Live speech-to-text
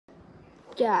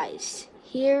Guys,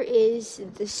 here is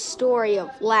the story of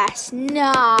last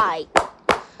night.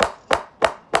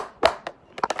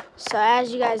 So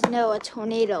as you guys know, a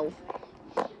tornado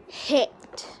hit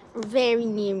very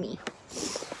near me.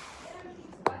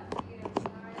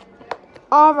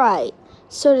 Alright,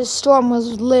 so the storm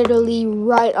was literally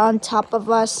right on top of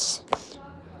us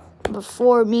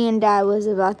before me and Dad was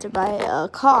about to buy a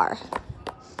car.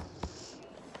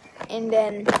 And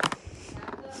then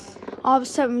all of a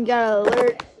sudden we got an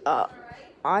alert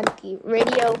on the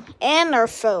radio and our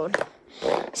phone.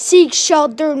 Seek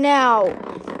shelter now.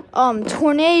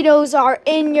 Tornadoes are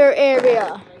in your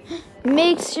area.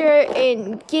 Make sure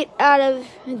and get out of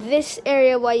this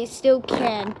area while you still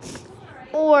can.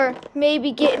 Or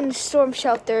maybe get in a storm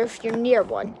shelter if you're near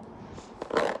one.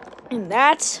 And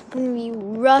that's when we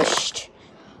rushed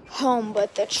home,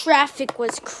 but the traffic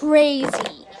was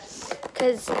crazy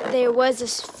because there was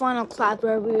this funnel cloud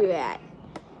where we were at.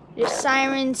 The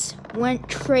sirens went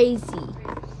crazy.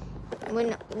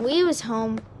 When we was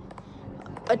home,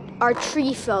 our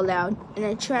tree fell down and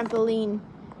a trampoline,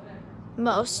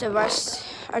 our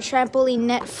trampoline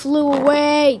net flew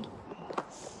away.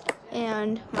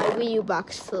 And my Wii U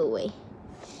box flew away.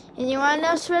 And you want to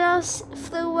know what else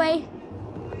flew away?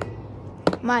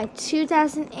 My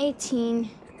 2018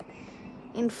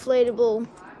 inflatable,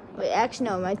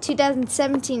 my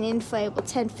 2017 inflatable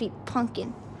 10 feet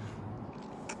pumpkin.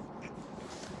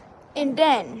 And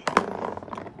then,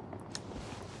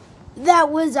 that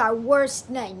was our worst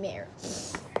nightmare.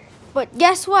 But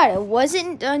guess what? It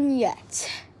wasn't done yet.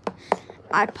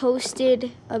 I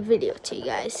posted a video to you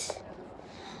guys.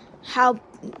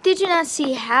 Did you not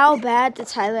see how bad the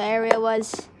Tyler area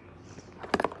was?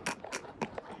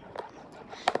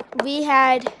 We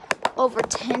had over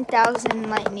 10,000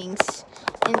 lightnings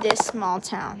in this small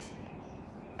town.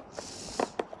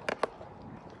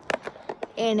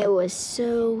 And it was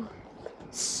so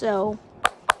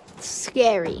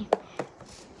scary.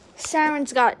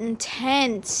 Sirens got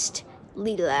intensely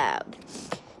loud.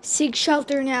 Seek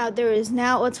shelter now. There is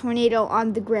now a tornado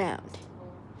on the ground.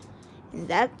 And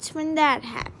that's when that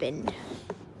happened.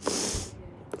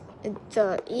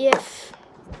 The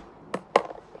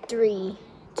EF3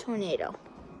 tornado.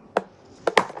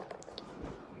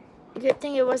 Good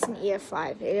thing it wasn't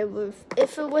EF5.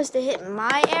 If it was to hit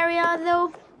my area,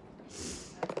 though,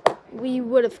 we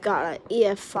would have got an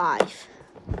EF5.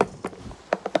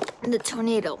 And the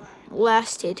tornado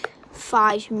lasted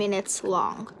 5 minutes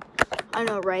long. I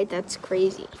know, right? That's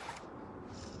crazy.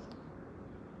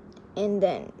 And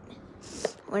then,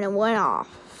 when it went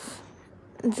off,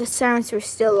 the sirens were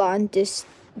still on,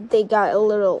 they got a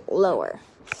little lower.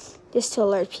 Just to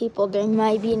alert people there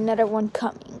might be another one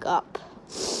coming up.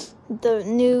 The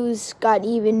news got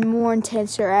even more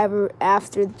intenser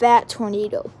after that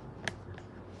tornado.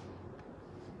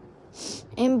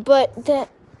 But that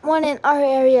one in our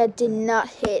area did not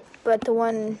hit, but the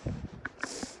one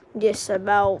just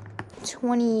about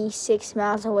 26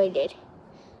 miles away did.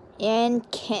 And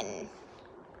Kenton,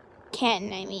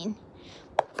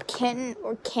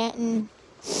 or Canton.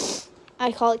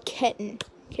 I call it Kenton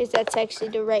because that's actually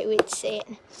the right way to say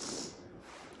it.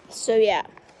 So yeah,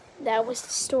 that was the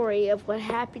story of what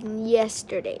happened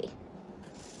yesterday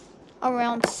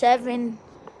around 7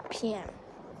 p.m.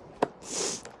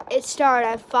 It started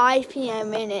at 5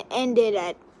 p.m. and it ended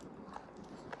at,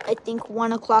 I think,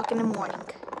 1 o'clock in the morning.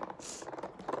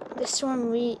 The storm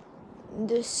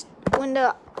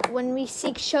when we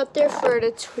seek shelter for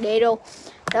the tornado,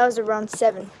 that was around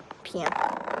 7 p.m.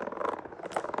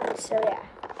 So yeah,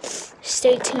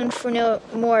 stay tuned for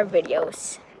more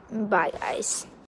videos. Bye, guys.